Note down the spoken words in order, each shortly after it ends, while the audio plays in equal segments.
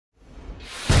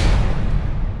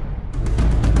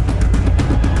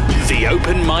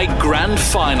Open Mic Grand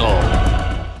Final.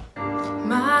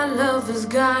 My lover's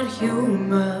got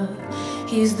humor.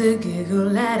 He's the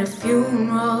giggle at a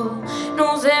funeral.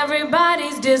 Knows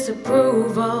everybody's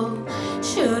disapproval.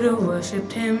 Should've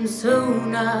worshipped him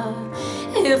sooner.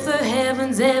 If the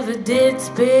heavens ever did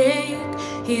speak,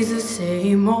 he's the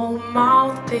same old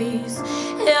mouthpiece.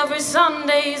 Every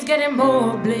Sunday's getting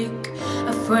more bleak.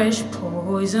 A fresh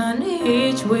poison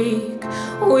each week.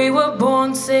 We were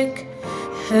born sick,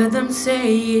 heard them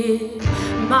say it.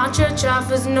 My church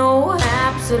offers no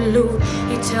absolute.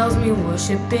 He tells me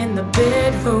worship in the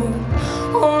bedroom.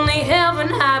 Only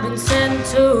heaven I've been sent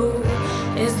to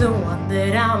is the one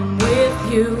that I'm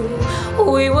with you.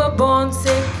 We were born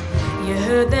sick, you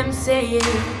heard them say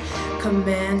it.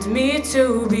 Command me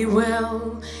to be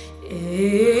well.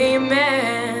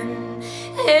 Amen.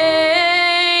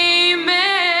 Amen.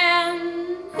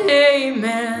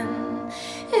 Amen.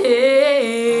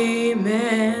 Amen.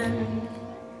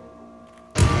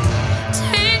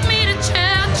 Take me to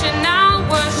church and I'll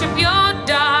worship your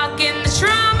dark in the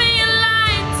shrine of your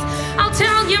lights. I'll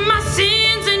tell you my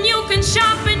sins and you can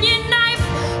sharpen your knife.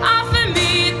 Offer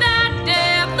me that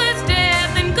deathless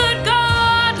death and good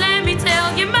God, let me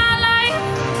tell you my life.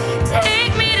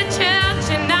 Take me to church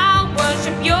and I'll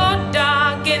worship your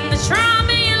dark in the shrine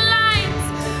of your lights.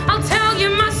 I'll tell you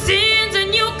my sins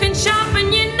and you can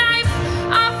sharpen your knife.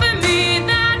 Offer me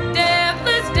that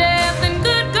deathless death and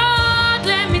good God,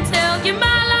 let me tell you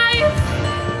my life.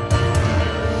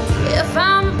 If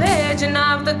I'm a pageant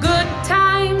of the good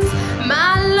times,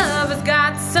 my love has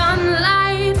got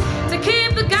sunlight to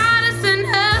keep the goddess in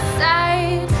her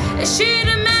sight. She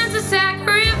demands a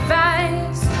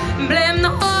sacrifice. Blame the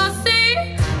horsey,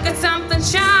 got something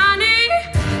shiny,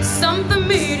 something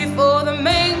meaty for the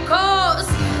main course.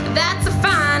 That's a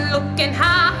fine looking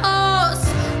high horse.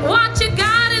 What you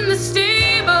got in the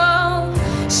stable?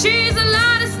 She's a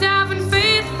lot of stuff and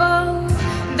faithful.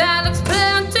 That looks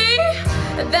plenty,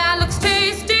 that looks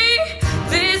tasty.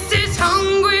 This is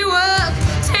hungry work.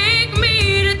 Take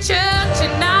me to church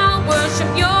and I'll worship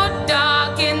your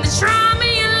dog in the shrine of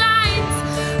your lights.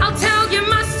 I'll tell you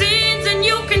my sins and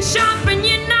you can sharpen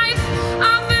your knife.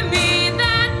 Offer me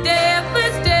that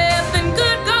deathless death and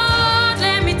good God,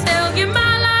 let me tell you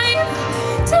my life.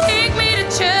 Take me to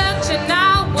church and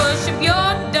I'll worship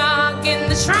your dog in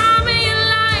the shrine of your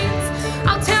lights.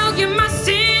 I'll tell you my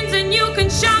sins and you can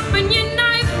sharpen your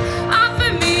knife.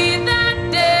 Offer me that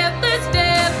deathless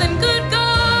death and good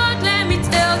God, let me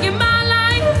tell you my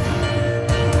life.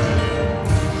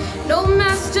 No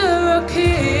master or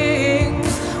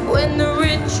kings when the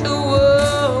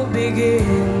ritual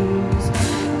begins.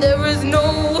 There is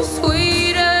no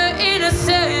sweeter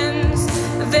innocence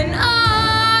than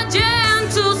a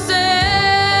gentle sense.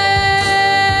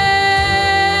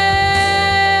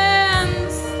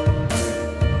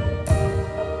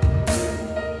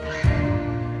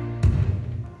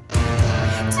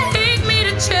 Take me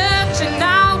to church and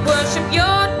I'll worship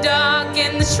your dog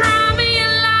in the shrine of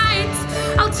your lights.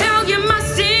 I'll tell you my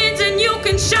sins and you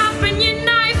can sharpen your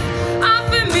knife.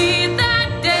 Offer me that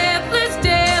deathless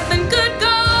death and good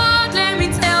God, let me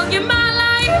tell you my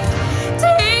life.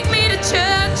 Take me to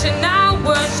church and I'll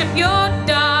worship your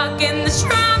dog in the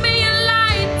shrine of your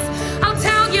lights. I'll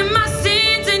tell you my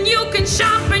sins and you can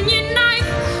sharpen your knife.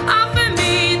 Offer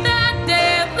me that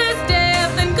deathless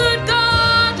death and good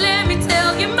God, let me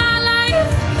tell you my life.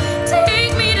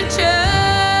 Take me to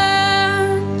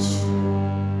church.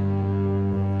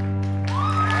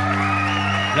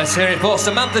 Let's hear it for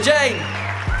Samantha Jayne.